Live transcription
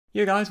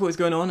Yo guys, what is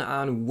going on,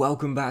 and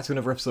welcome back to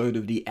another episode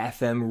of the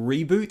FM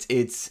Reboot.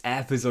 It's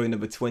episode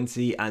number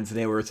 20, and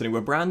today we're returning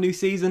with a brand new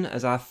season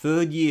as our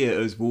third year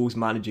as Wolves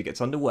manager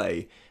gets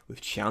underway with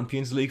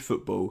Champions League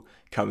football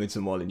coming to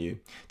Molineux.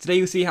 Today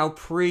you'll see how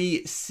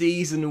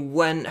pre-season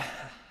went.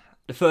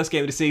 The first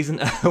game of the season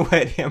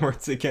away at the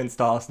Emirates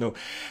against Arsenal,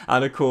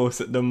 and of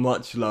course the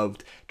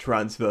much-loved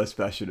transfer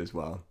special as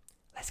well.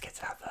 Let's get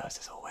to that first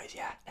as always,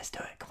 yeah, let's do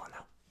it, come on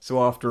now.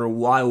 So after a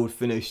wild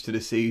finish to the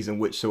season,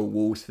 which saw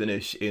Wolves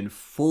finish in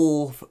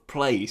 4th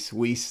place,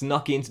 we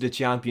snuck into the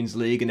Champions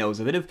League, and there was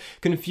a bit of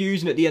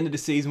confusion at the end of the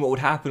season what would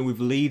happen with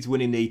Leeds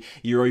winning the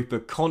Europa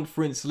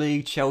Conference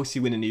League, Chelsea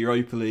winning the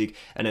Europa League,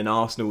 and then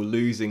Arsenal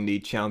losing the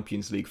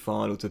Champions League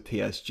final to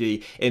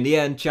PSG. In the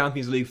end,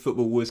 Champions League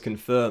football was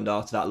confirmed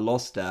after that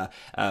loss there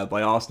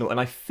by Arsenal, and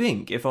I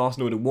think if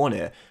Arsenal would have won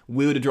it,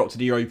 we would have dropped to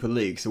the Europa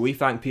League. So we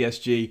thank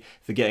PSG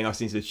for getting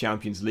us into the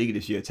Champions League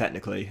this year,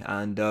 technically,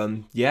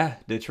 and yeah,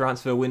 the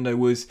transfer window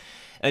was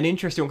an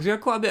interesting one because we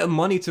had quite a bit of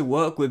money to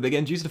work with.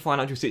 Again, due to the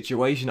financial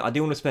situation, I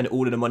didn't want to spend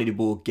all of the money the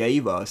board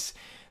gave us.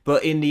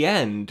 But in the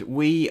end,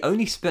 we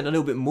only spent a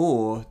little bit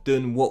more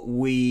than what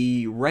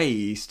we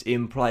raised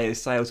in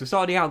players' sales. So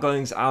started the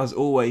outgoings, as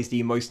always,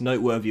 the most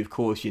noteworthy, of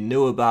course, you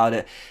knew about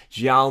it.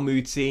 João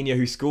Moutinho,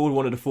 who scored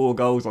one of the 4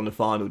 goals on the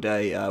final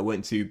day,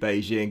 went to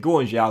Beijing. Go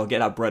on, João, get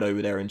that bread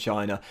over there in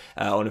China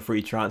on a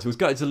free transfer. Was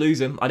gutted to lose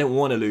him. I didn't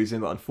want to lose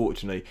him, but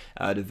unfortunately,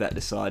 the vet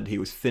decided he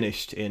was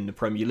finished in the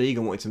Premier League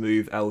and wanted to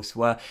move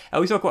elsewhere.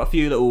 We saw quite a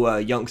few little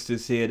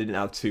youngsters here. They didn't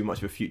have too much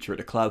of a future at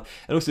the club.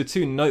 And also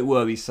 2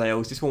 noteworthy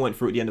sales. This one went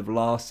through at the end of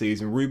last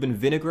season. Ruben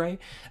Vinagre,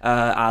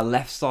 our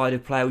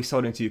left-sided player, we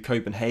sold him to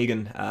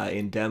Copenhagen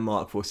in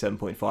Denmark for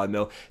 7.5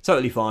 mil.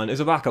 Totally fine. As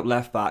a backup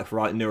left-back for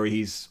right Nuri,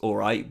 he's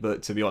alright,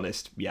 but to be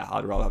honest, yeah,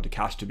 I'd rather have the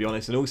cash, to be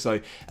honest. And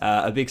also,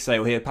 a big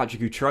sale here,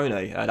 Patrick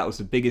Utrone, that was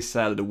the biggest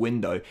sale of the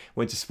window,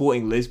 went to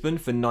Sporting Lisbon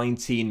for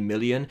 19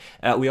 million.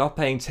 We are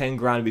paying 10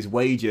 grand of his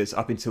wages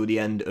up until the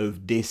end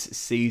of this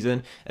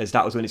season, as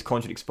that was when his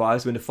contract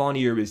expires. So in the final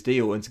year of his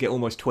deal, and to get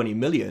almost 20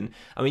 million,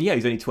 I mean, yeah,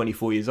 he's only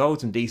 24 years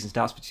old, some decent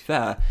stats, but to be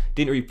fair,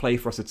 didn't really play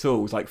for us at all.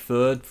 It was like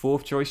 3rd,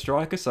 4th choice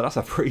striker, so that's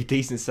a pretty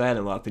decent sale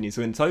in my opinion.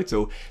 So in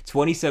total,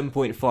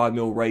 27.5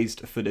 mil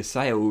raised for the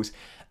sales,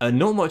 and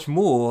not much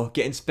more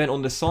getting spent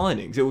on the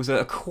signings. It was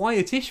a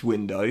quietish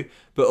window,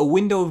 but a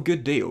window of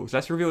good deals.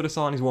 Let's reveal the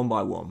signings one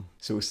by one.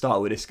 So we'll start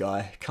with this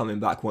guy, coming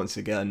back once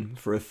again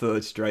for a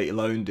 3rd straight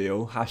loan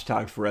deal.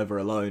 Hashtag forever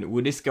alone.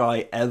 Would this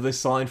guy ever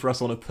sign for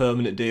us on a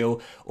permanent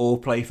deal or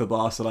play for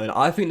Barcelona?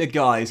 I think the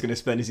guy is going to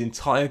spend his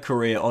entire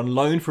career on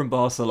loan from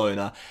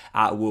Barcelona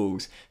at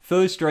Wolves.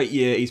 3rd straight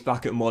year, he's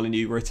back at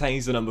Molineux,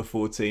 retains the number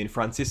 14,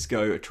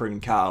 Francisco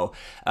Trincao.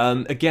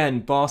 Again,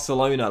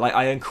 Barcelona, like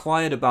I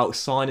inquired about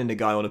signing the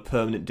guy on a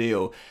permanent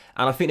deal,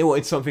 and I think they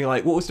wanted something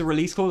like, what was the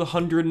release called?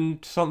 100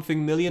 and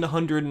something million,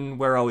 100 and,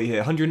 where are we here?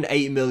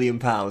 108 million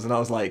pounds. And I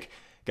was like,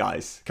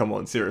 guys, come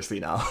on, seriously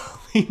now. I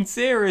mean,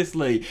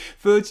 seriously.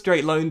 3rd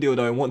straight loan deal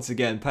though, and once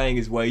again, paying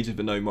his wages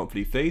but no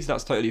monthly fees.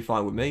 That's totally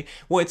fine with me.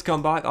 Wanted to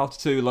come back after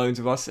 2 loans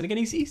with us. And again,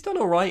 he's done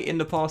alright in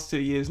the past 2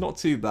 years, not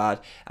too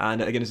bad.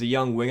 And again, as a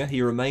young winger,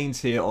 he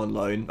remains here on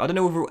loan. I don't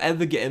know if we'll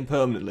ever get him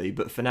permanently,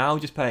 but for now,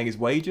 just paying his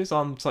wages,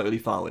 I'm totally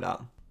fine with that.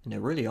 And there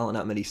really aren't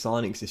that many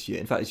signings this year.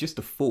 In fact, it's just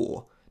the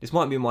 4. This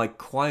might be my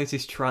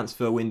quietest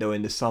transfer window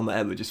in the summer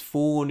ever. Just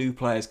 4 new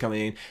players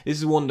coming in. This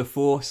is one of the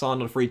 4 signed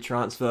on a free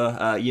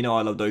transfer. You know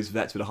I love those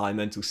vets with a high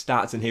mental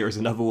stats. And here is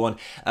another one.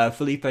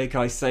 Felipe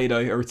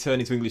Caicedo,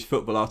 returning to English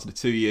football after the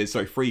 2 years,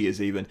 sorry, 3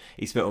 years even.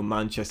 He spent on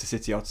Manchester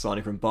City after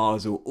signing from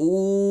Basel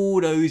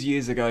all those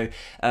years ago.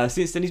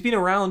 Since then, he's been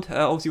around.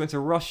 Obviously went to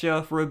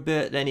Russia for a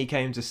bit. Then he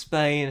came to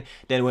Spain.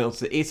 Then went on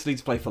to Italy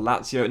to play for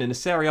Lazio. And in the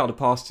Serie A the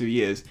past 2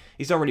 years,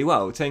 he's done really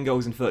well. 10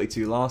 goals in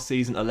 32 last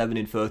season, 11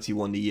 in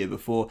 31 the year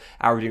before,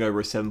 averaging over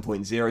a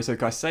 7.0. So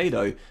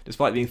Caicedo,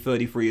 despite being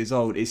 33 years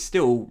old, is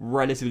still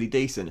relatively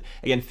decent.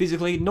 Again,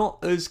 physically,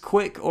 not as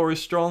quick or as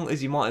strong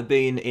as he might have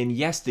been in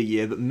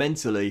yesteryear, but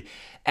mentally,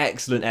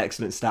 excellent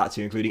stats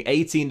here, including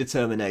 18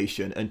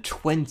 determination and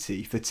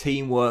 20 for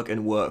teamwork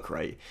and work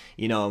rate.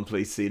 You know I'm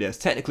pleased to see this.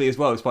 Technically as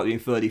well, despite being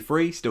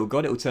 33, still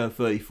got it. Will turn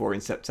 34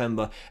 in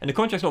September. And the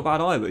contract's not bad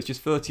either. It's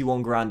just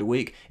 31 grand a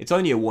week. It's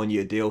only a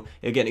 1-year deal.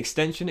 He'll get an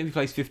extension if he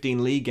plays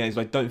 15 league games,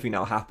 but I don't think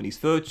that'll happen. He's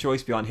 3rd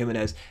choice behind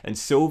Jimenez and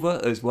Silva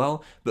as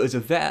well. But as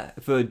a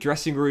vet for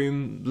dressing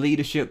room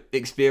leadership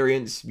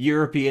experience,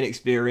 European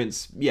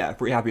experience, yeah,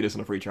 pretty happy with this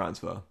on a free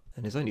transfer.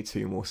 And there's only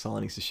 2 more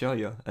signings to show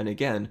you. And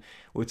again,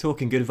 we're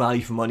talking good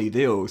value for money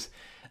deals.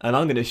 And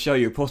I'm going to show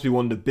you possibly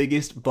one of the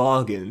biggest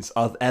bargains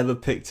I've ever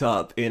picked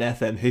up in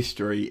FM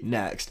history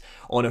next,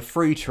 on a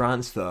free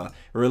transfer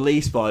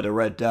released by the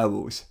Red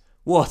Devils.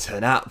 What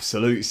an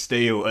absolute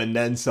steal. And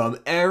then some.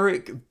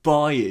 Eric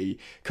Bailly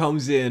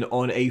comes in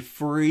on a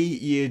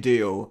 3-year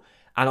deal.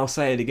 And I'll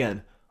say it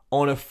again,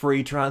 on a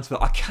free transfer.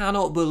 I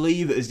cannot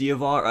believe it as the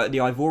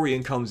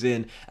Ivorian comes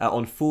in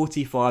on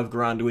 45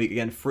 grand a week,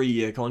 again,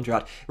 3-year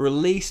contract,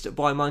 released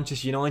by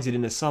Manchester United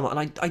in the summer,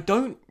 and I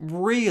don't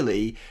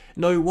really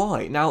know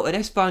why. Now, at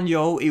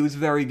Espanyol, he was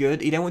very good.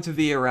 He then went to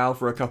Villarreal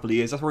for a couple of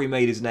years. That's where he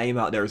made his name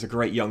out there as a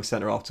great young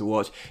centre-half to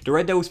watch. The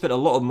Red Devils spent a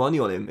lot of money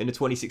on him in the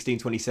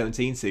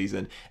 2016-2017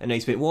 season, and they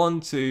spent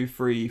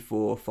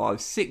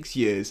 6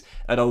 years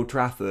at Old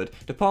Trafford.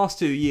 The past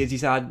 2 years,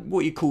 he's had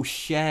what you call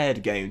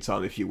shared game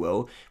time, if you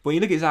will. When you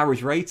look at his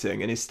average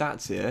rating and his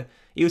stats here,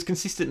 he was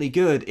consistently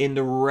good in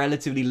the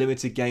relatively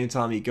limited game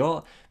time he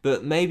got,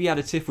 but maybe he had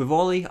a tiff with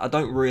Ollie, I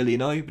don't really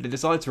know, but they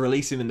decided to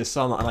release him in the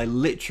summer, and I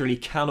literally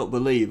cannot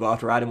believe,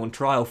 after I had him on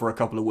trial for a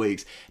couple of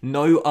weeks,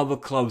 no other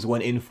clubs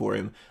went in for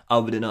him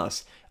other than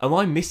us. Am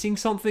I missing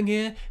something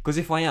here? Because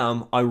if I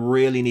am, I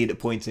really need it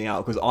pointing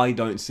out, because I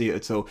don't see it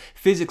at all.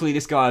 Physically,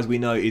 this guy, as we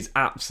know, is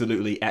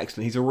absolutely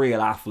excellent. He's a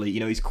real athlete. You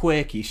know, he's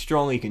quick, he's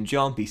strong, he can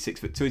jump, he's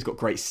 6'2", he's got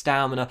great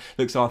stamina,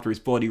 looks after his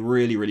body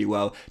really, really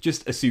well.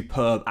 Just a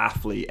superb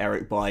athlete,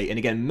 Eric Bailly. And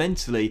again,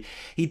 mentally,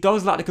 he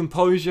does lack the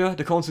composure,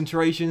 the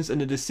concentrations,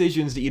 and the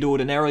decisions that you'd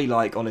ordinarily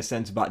like on a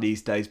centre-back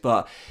these days,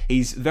 but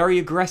he's very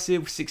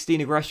aggressive, 16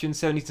 aggression,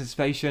 70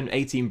 anticipation,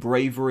 18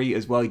 bravery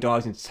as well. He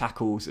dives into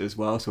tackles as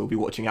well, so we'll be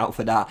watching out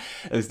for that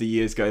as the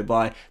years go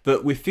by.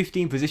 But with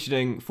 15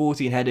 positioning,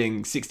 14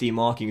 heading, 16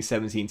 marking,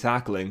 17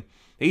 tackling,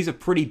 he's a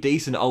pretty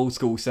decent old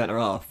school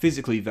centre-half.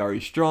 Physically very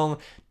strong,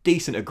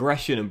 decent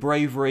aggression and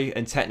bravery,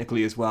 and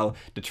technically as well,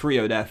 the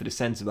trio there for the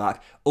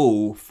centre-back,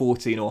 all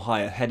 14 or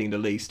higher, heading the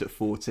least at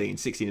 14,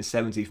 16 and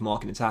 17 for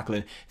marking and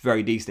tackling,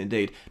 very decent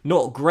indeed.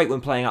 Not great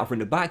when playing out from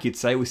the back, you'd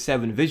say, with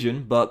 7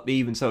 vision, but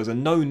even so, as a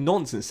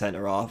no-nonsense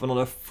centre-half, and on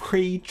a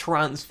free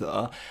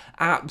transfer,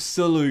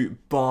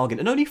 absolute bargain,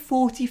 and only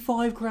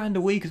 45 grand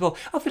a week as well.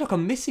 I feel like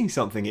I'm missing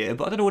something here,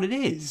 but I don't know what it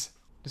is.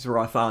 This is where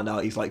I found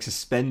out he's like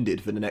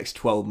suspended for the next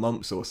 12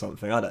 months or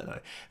something, I don't know.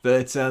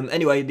 But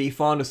anyway, the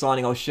final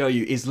signing I'll show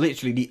you is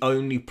literally the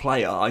only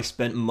player I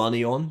spent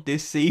money on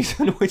this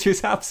season, which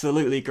is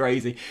absolutely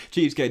crazy.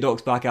 Cheapskate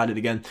Doc's back at it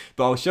again.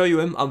 But I'll show you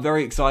him. I'm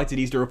very excited.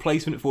 He's the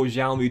replacement for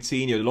João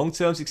Moutinho, the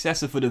long-term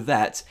successor for the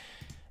vet.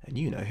 And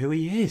you know who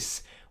he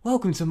is.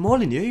 Welcome to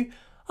Molineux.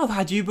 I've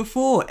had you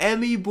before.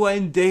 Emi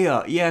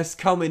Buendia, yes,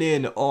 coming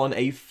in on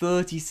a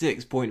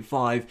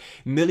 £36.5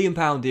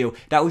 million deal.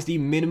 That was the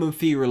minimum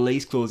fee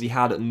release clause he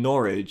had at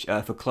Norwich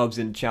for clubs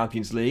in the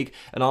Champions League.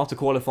 And after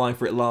qualifying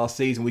for it last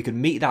season, we could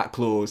meet that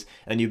clause,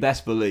 and you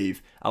best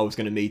believe I was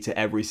going to meet it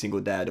every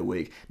single day of the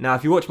week. Now,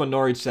 if you watch my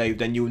Norwich save,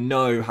 then you'll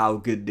know how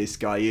good this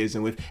guy is.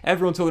 And with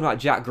everyone talking about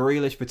Jack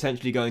Grealish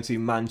potentially going to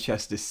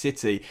Manchester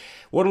City,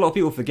 what a lot of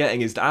people are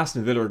forgetting is that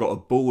Aston Villa have got a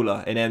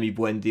baller in Emi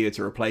Buendia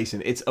to replace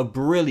him. It's a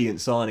brilliant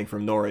signing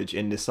from Norwich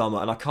in this summer,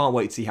 and I can't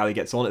wait to see how he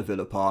gets on at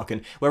Villa Park.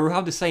 And whether he'll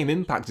have the same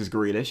impact as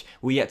Grealish,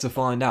 we're yet to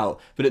find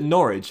out. But at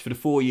Norwich, for the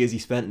 4 years he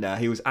spent there,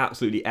 he was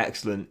absolutely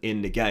excellent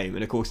in the game.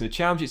 And of course, in the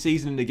Championship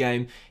season in the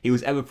game, he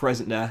was ever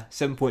present there,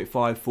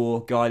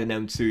 7.54, guiding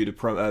them to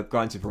the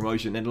going to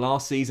promotion. And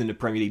last season, the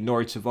Premier League,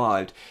 Norwich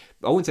survived.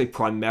 I wouldn't say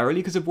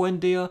primarily because of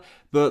Buendia,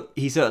 but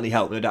he certainly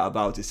helped, no doubt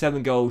about it.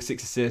 7 goals,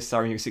 6 assists,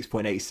 averaging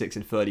 6.86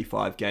 in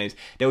 35 games.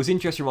 There was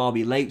interest from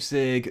RB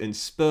Leipzig and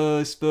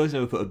Spurs. Spurs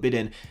never put a bid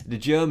in. The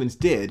Germans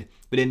did,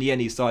 but in the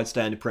end he decided to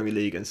stay in the Premier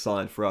League and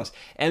sign for us.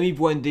 Emi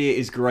Buendia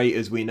is great,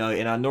 as we know.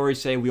 In our Norwich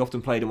side, we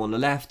often played him on the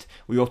left,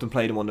 we often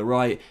played him on the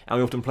right, and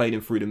we often played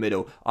him through the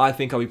middle. I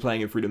think I'll be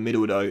playing him through the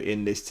middle, though,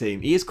 in this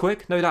team. He is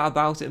quick, no doubt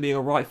about it, and being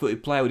a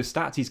right-footed player with the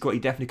stats he's got, he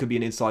definitely could be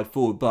an inside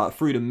forward, but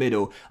through the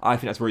middle, I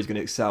think that's where he's going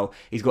to excel.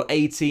 He's got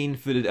 18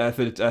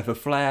 for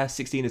flair,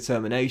 16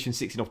 determination,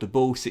 16 off the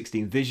ball,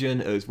 16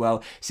 vision as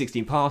well,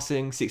 16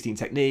 passing, 16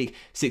 technique,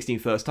 16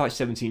 first touch,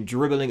 17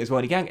 dribbling as well.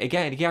 And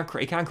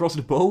he can cross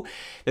the ball.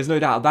 There's no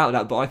doubt about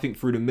that, but I think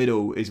through the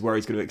middle is where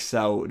he's going to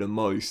excel the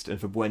most.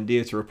 And for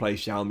Buendia to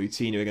replace João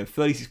Moutinho, again,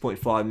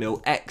 36.5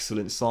 mil,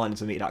 excellent sign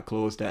to meet that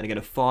clause there. And again,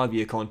 a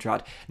 5-year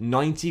contract,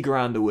 90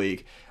 grand a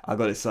week. I've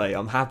got to say,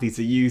 I'm happy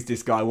to use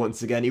this guy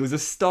once again. He was a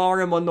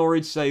star in my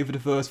Norwich save for the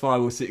first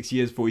 5 or 6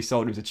 years before we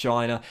sold him to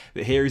China.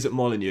 But here he's at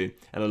Molineux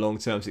and a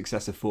long-term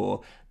successor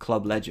for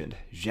club legend,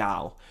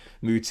 João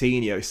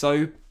Moutinho.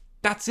 So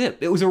that's it.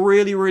 It was a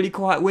really, really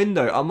quiet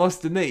window, I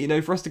must admit. You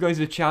know, for us to go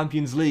into the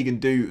Champions League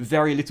and do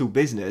very little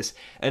business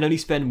and only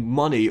spend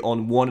money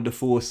on one of the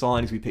 4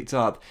 signings we picked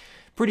up,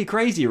 pretty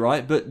crazy,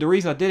 right? But the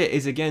reason I did it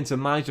is, again, to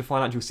manage the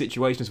financial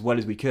situation as well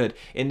as we could.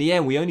 In the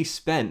end, we only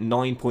spent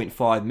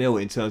 9.5 mil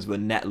in terms of a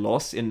net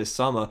loss in the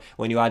summer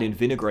when you add in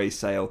Vinagre's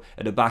sale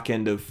at the back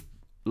end of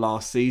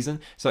last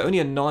season. So only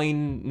a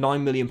 £9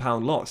 million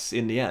loss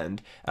in the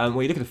end. When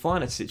you look at the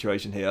finance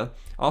situation here,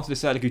 after the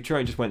sale of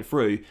Coutinho just went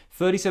through,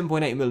 37.8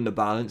 million in the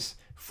balance,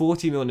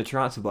 40 million in the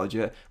transfer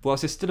budget.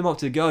 Whilst there's still a month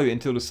to go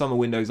until the summer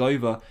window's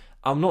over,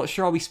 I'm not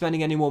sure I'll be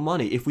spending any more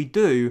money. If we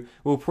do,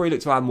 we'll probably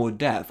look to add more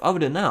depth. Other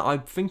than that, I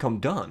think I'm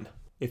done.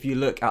 If you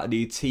look at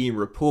the team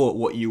report,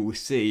 what you will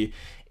see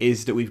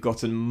is that we've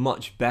gotten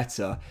much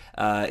better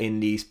in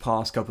these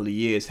past couple of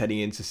years heading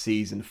into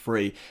Season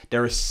 3.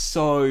 There are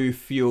so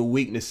fewer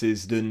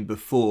weaknesses than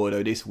before,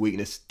 though this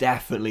weakness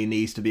definitely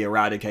needs to be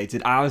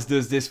eradicated, as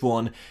does this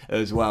one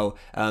as well.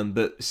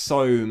 But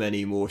so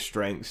many more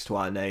strengths to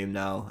our name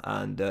now,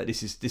 and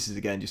this is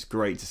again just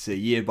great to see.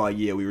 Year by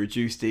year we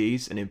reduce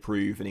these and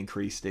improve and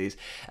increase these.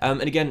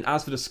 And again,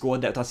 as for the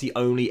squad depth, that's the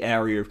only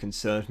area of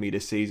concern for me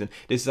this season.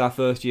 This is our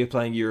first year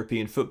playing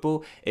European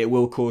football. It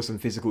will cause some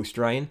physical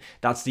strain.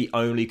 That's the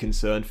only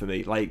concern for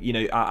me. Like, you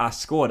know, our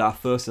squad, our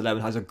first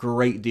 11 has a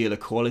great deal of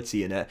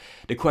quality in it.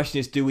 The question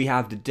is, do we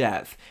have the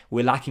depth?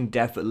 We're lacking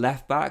depth at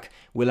left back.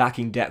 We're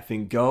lacking depth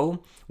in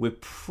goal. We're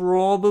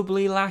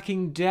probably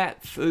lacking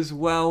depth as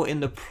well in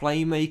the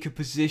playmaker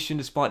position,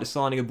 despite the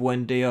signing of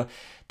Buendia.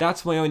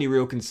 That's my only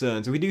real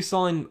concern. So if we do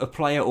sign a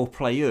player or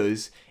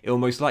players, it will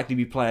most likely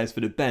be players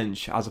for the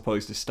bench as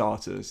opposed to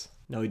starters.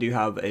 Now, we do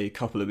have a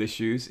couple of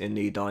issues in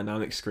the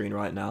dynamic screen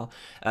right now.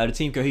 The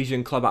team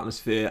cohesion, club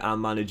atmosphere, and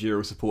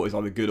managerial support is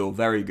either good or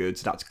very good,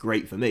 so that's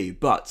great for me.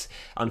 But,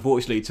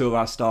 unfortunately, 2 of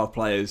our star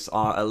players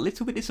are a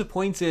little bit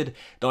disappointed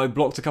that I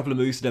blocked a couple of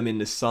moves to them in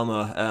the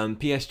summer.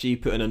 PSG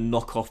put in a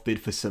knockoff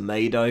bid for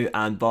Semedo,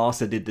 and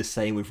Barca did the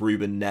same with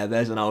Ruben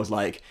Neves, and I was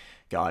like,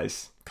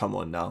 guys, come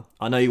on now.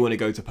 I know you want to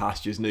go to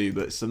pastures new,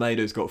 but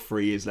Semedo's got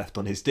 3 years left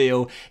on his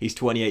deal. He's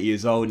 28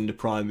 years old in the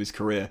prime of his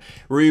career.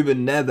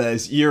 Ruben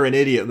Neves, you're an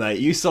idiot, mate.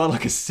 You signed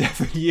like a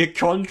 7-year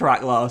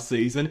contract last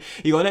season.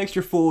 You got an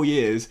extra 4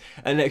 years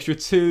and an extra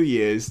 2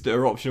 years that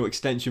are optional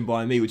extension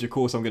by me, which of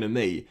course I'm going to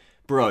meet.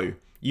 Bro,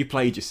 you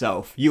played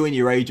yourself. You and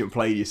your agent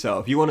played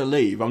yourself. You want to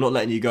leave, I'm not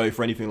letting you go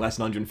for anything less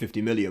than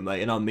 150 million,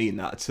 mate, and I mean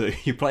that too.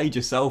 You played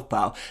yourself,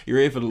 pal. You're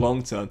here for the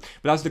long term.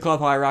 But as the club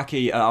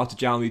hierarchy, after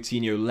João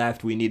Moutinho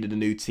left, we needed a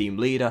new team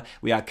leader.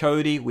 We had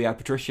Cody, we had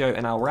Patricio,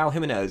 and now Raul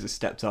Jimenez has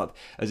stepped up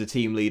as a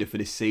team leader for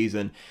this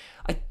season.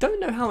 I don't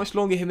know how much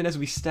longer Jimenez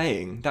will be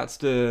staying. That's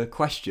the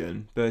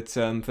question. But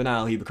for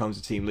now, he becomes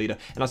a team leader.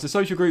 And as the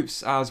social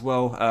groups as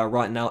well,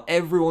 right now,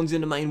 everyone's in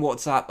the main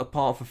WhatsApp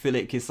apart from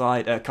Philip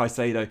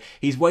Caicedo.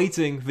 He's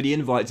waiting for the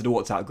invite to the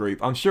WhatsApp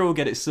group. I'm sure he'll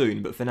get it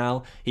soon, but for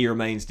now, he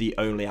remains the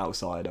only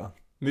outsider.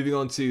 Moving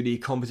on to the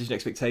competition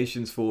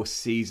expectations for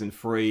Season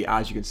 3,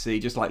 as you can see,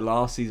 just like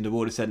last season, the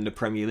board has said in the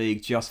Premier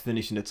League, just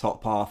finishing the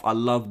top half. I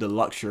love the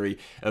luxury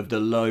of the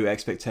low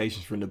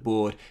expectations from the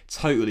board,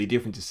 totally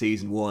different to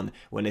Season 1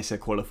 when they said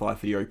qualify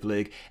for the Europa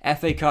League.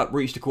 FA Cup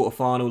reached the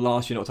quarter-final,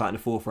 last year knocked out in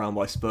the 4th round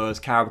by Spurs.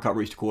 Carabao Cup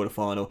reached the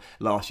quarter-final,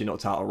 last year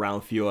knocked out a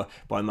round fewer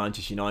by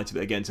Manchester United,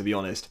 but again, to be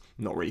honest,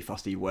 not really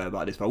fussed either way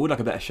about this, but I would like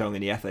a better showing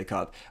in the FA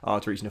Cup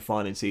after reaching the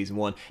final in Season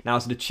 1. Now,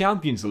 to the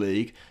Champions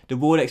League, the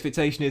board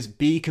expectation is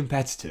be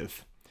competitive.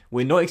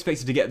 We're not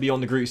expected to get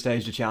beyond the group stage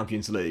of the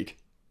Champions League.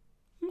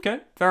 Okay,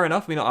 fair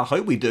enough. I mean, I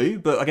hope we do,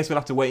 but I guess we'll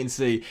have to wait and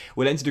see.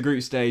 We'll enter the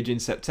group stage in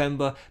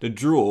September. The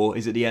draw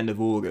is at the end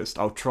of August.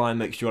 I'll try and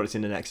make sure it's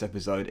in the next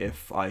episode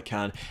if I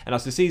can. And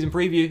that's the season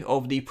preview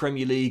of the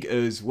Premier League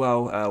as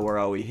well. Where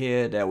are we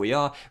here? There we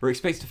are. We're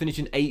expected to finish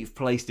in 8th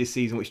place this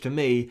season, which to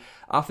me,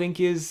 I think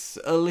is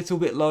a little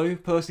bit low,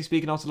 personally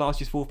speaking, after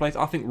last year's 4th place.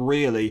 I think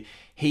really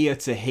here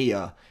to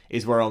here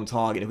is where I'm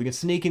targeting. If we can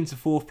sneak into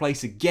 4th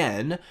place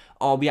again,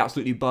 I'll be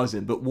absolutely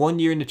buzzing. But 1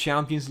 year in the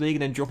Champions League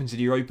and then drop into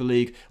the Europa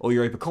League or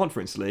Europa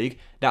Conference League,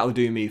 that'll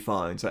do me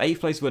fine. So 8th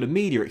place is where the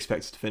media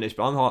expects to finish,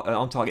 but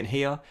I'm targeting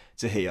here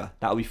to here.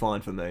 That'll be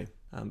fine for me.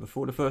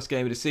 Before the first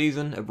game of the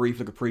season, a brief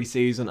look at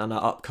pre-season and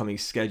our upcoming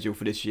schedule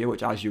for this year,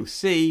 which, as you'll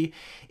see,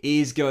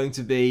 is going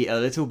to be a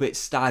little bit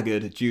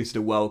staggered due to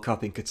the World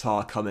Cup in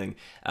Qatar coming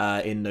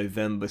in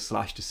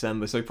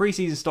November/December. So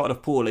pre-season started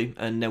off poorly,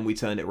 and then we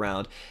turned it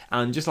around.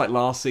 And just like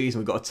last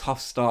season, we got a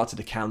tough start to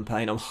the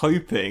campaign. I'm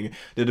hoping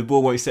that the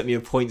board won't set me a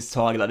points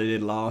target like they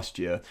did last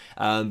year.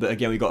 But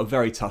again, we got a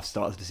very tough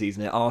start to the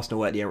season here.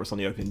 Arsenal at the Emirates on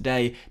the opening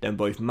day, then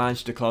both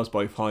Manchester clubs,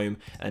 both home,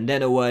 and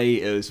then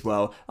away as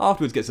well.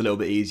 Afterwards gets a little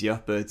bit easier.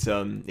 But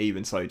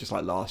even so, just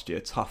like last year,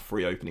 tough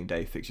free opening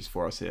day fixtures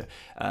for us here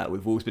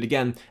with Wolves. But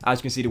again, as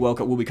you can see, the World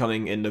Cup will be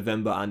coming in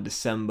November and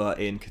December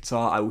in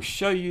Qatar. I will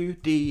show you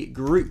the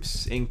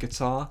groups in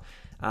Qatar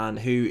and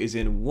who is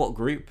in what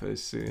group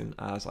as soon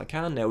as I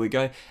can. There we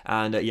go.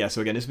 And yeah,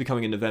 so again, this will be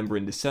coming in November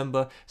and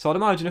December. So I'd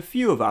imagine a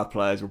few of our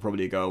players will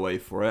probably go away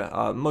for it.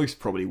 Most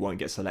probably won't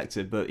get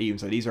selected, but even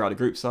so, these are how the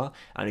groups are.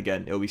 And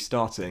again, it'll be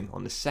starting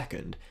on the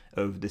 2nd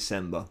of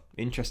December.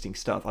 Interesting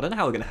stuff. I don't know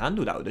how we're going to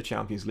handle that with the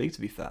Champions League,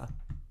 to be fair.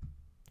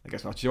 I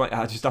guess we'll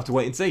just have to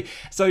wait and see.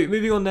 So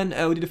moving on then,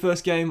 we did the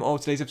first game of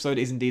today's episode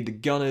is indeed the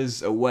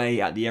Gunners away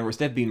at the Emirates.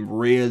 They've been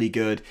really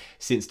good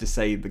since the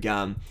save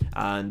began,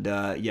 and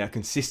yeah,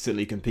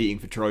 consistently competing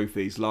for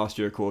trophies. Last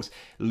year, of course,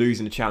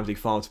 losing the Champions League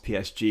final to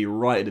PSG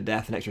right at the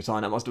death in extra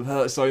time. That must have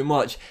hurt so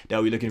much.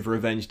 They'll be looking for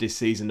revenge this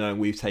season, knowing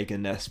we've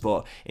taken their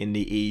spot in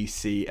the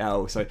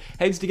ECL. So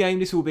heading to the game,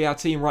 this will be our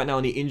team right now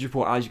in the injury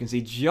report. As you can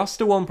see, just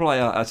the one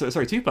player,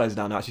 sorry, 2 players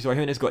down now actually. Sorry,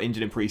 Jimenez got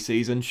injured in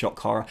pre-season, shock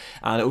horror,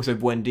 and also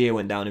Buendia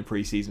went down down in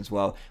pre-season as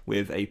well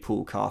with a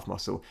pulled calf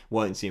muscle.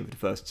 Won't see him for the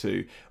first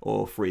 2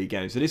 or 3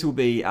 games. So this will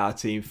be our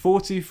team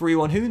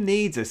 4-2-3-1. Who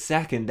needs a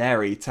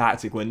secondary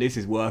tactic when this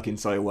is working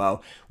so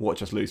well?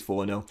 Watch us lose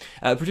 4-0.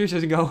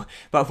 Producers in goal.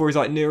 Back 4 is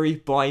like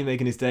Nuri, Baye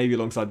making his debut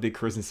alongside Big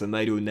Chris and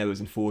Semedo, Nevers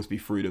and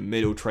Forsby through the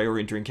middle. Traore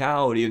and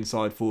Trincao, the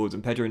inside forwards,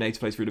 and Pedro Neto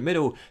plays through the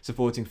middle,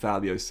 supporting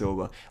Fabio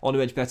Silva. On the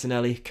bench,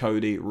 Bettinelli,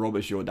 Cody,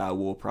 Robert Jordao,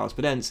 Ward-Prowse,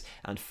 Pedence,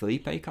 and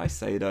Felipe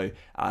Caicedo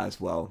as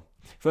well.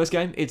 First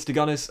game, it's the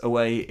Gunners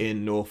away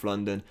in North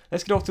London.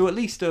 Let's get off to at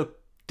least a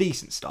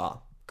decent start.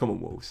 Come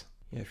on, Wolves.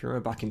 Yeah, if you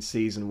remember back in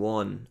Season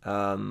 1,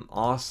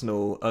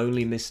 Arsenal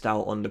only missed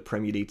out on the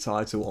Premier League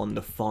title on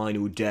the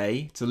final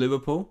day to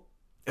Liverpool,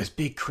 as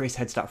Big Chris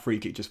heads that free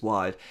kick just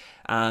wide.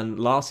 And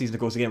last season, of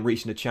course, again,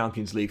 reaching the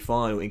Champions League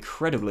final,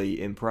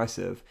 incredibly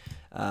impressive.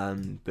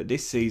 But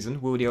this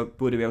season, will they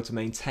be able to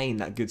maintain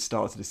that good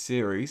start to the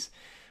series?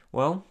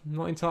 Well,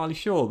 not entirely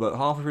sure, but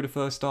halfway through the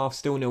first half,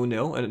 still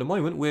 0-0, and at the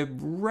moment, we're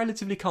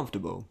relatively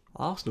comfortable.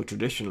 Arsenal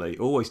traditionally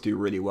always do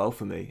really well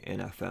for me in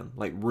FM,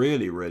 like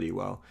really, really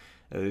well,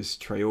 as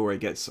Traore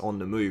gets on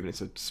the move, and it's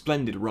a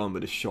splendid run,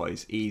 but the shot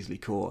is easily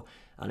caught,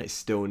 and it's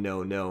still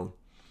 0-0.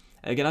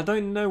 Again, I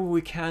don't know if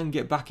we can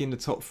get back in the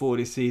top 4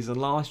 this season.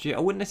 Last year, I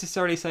wouldn't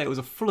necessarily say it was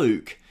a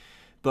fluke,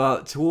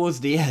 but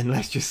towards the end,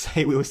 let's just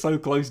say we were so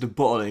close to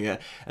bottling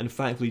it, and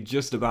thankfully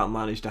just about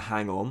managed to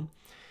hang on.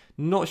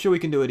 Not sure we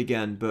can do it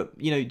again, but,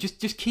 you know,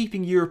 just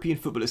keeping European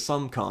football of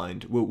some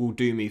kind will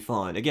do me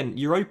fine. Again,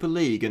 Europa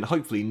League, and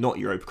hopefully not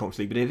Europa Conference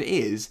League, but if it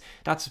is,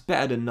 that's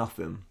better than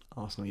nothing.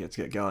 Arsenal yet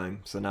to get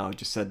going, so now I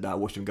just said that,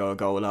 watch them go a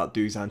goal up.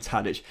 Dusan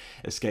Tadic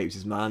escapes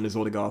his man, as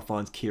Odegaard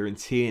finds Kieran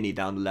Tierney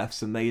down the left,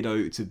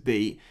 Semedo to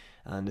beat,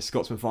 and the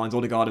Scotsman finds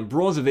Odegaard, and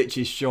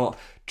Brozovic's shot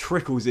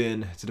trickles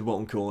in to the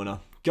bottom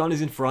corner. Gun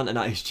is in front, and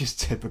that is just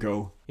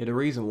typical. Yeah, the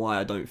reason why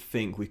I don't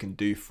think we can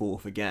do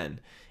 4th again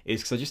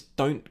is because I just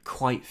don't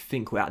quite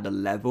think we're at the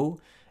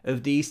level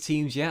of these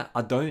teams yet.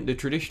 I don't. The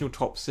traditional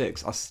top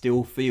 6, I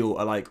still feel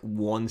are like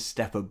 1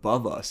 step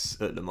above us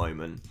at the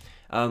moment.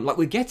 Like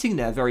we're getting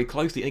there very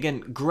closely. And again,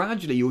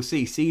 gradually you'll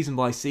see, season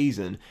by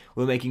season,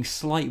 we're making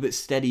slight but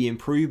steady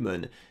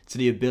improvement to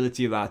the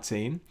ability of our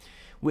team.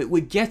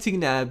 We're getting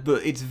there,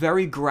 but it's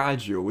very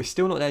gradual. We're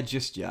still not there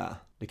just yet.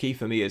 The key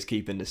for me is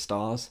keeping the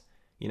stars.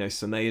 You know,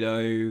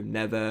 Semedo,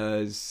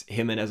 Neves,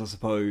 Jimenez, I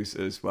suppose,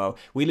 as well.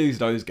 We lose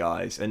those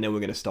guys, and then we're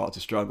going to start to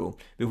struggle.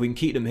 But if we can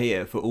keep them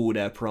here for all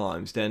their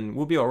primes, then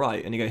we'll be all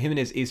right. And again,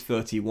 Jimenez is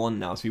 31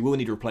 now, so we will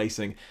need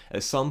replacing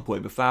at some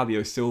point. But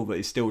Fabio Silva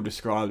is still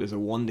described as a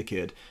wonder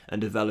kid and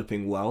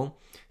developing well.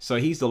 So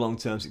he's the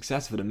long-term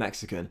successor for the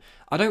Mexican.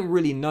 I don't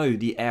really know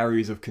the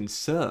areas of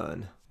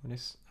concern.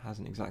 This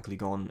hasn't exactly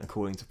gone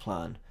according to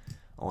plan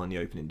on the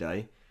opening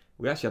day.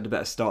 We actually had a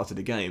better start to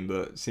the game,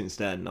 but since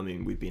then, I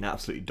mean, we've been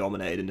absolutely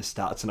dominated in the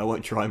stats, and I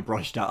won't try and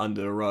brush that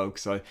under the rug.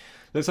 So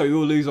looks like we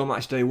will lose on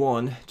match day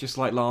 1, just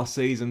like last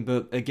season.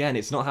 But again,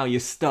 it's not how you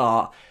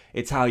start,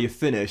 it's how you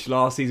finish.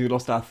 Last season, we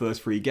lost our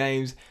first 3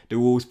 games. The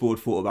Wolves board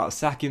thought about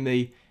sacking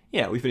me.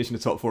 Yeah, we finished in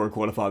the top 4 and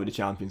qualified with the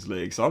Champions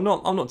League. So I'm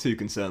not too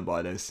concerned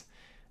by this,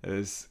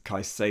 as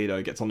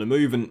Caicedo gets on the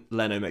move and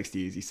Leno makes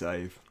the easy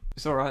save.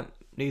 It's all right.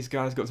 These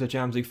guys got to the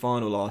Champions League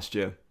final last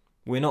year.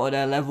 We're not at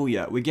their level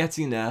yet. We're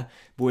getting there,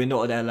 but we're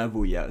not at their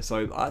level yet.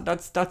 So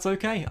that's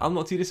okay. I'm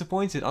not too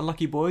disappointed.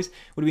 Unlucky boys.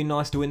 Would have been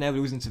nice to win there, but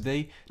it wasn't to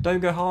be. Don't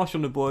go harsh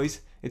on the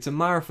boys. It's a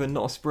marathon,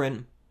 not a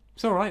sprint.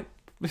 It's all right.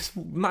 It's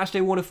match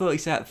day 1 of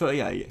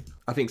 38.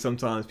 I think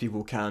sometimes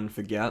people can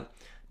forget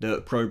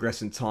that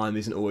progress and time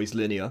isn't always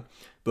linear,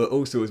 but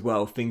also as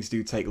well, things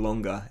do take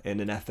longer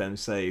in an FM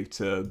save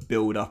to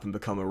build up and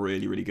become a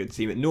really, really good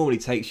team. It normally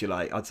takes you,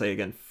 like, I'd say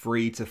again,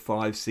 3 to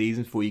 5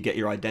 seasons before you get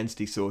your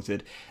identity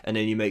sorted, and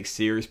then you make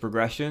serious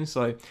progression.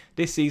 So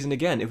this season,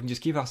 again, if we can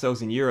just keep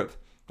ourselves in Europe,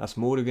 that's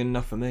more than good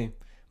enough for me.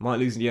 Might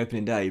lose in the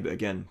opening day, but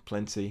again,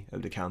 plenty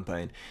of the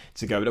campaign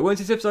to go. But that was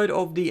this episode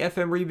of the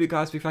FM Reboot,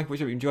 guys. Big thank you for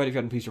watching. If you enjoyed it, if you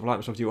hadn't, please drop a like.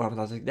 Much love to you all. Have a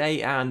fantastic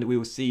day, and we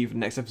will see you for the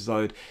next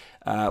episode,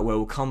 where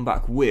we'll come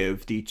back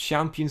with the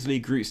Champions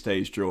League group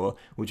stage draw,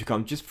 which will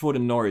come just before the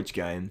Norwich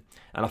game.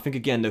 And I think,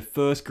 again, the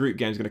first group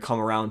game is going to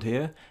come around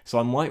here, so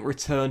I might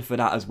return for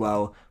that as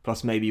well,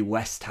 plus maybe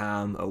West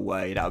Ham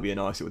away. That would be a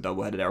nice little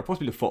doubleheader there, or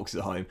possibly the Foxes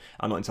at home.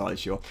 I'm not entirely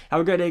sure.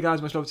 Have a great day,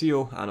 guys. Much love to you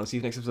all, and I'll see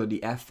you for the next episode of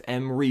the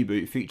FM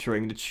Reboot,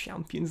 featuring the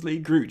Champions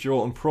League group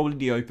draw and probably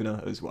the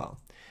opener as well.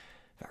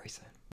 Very soon.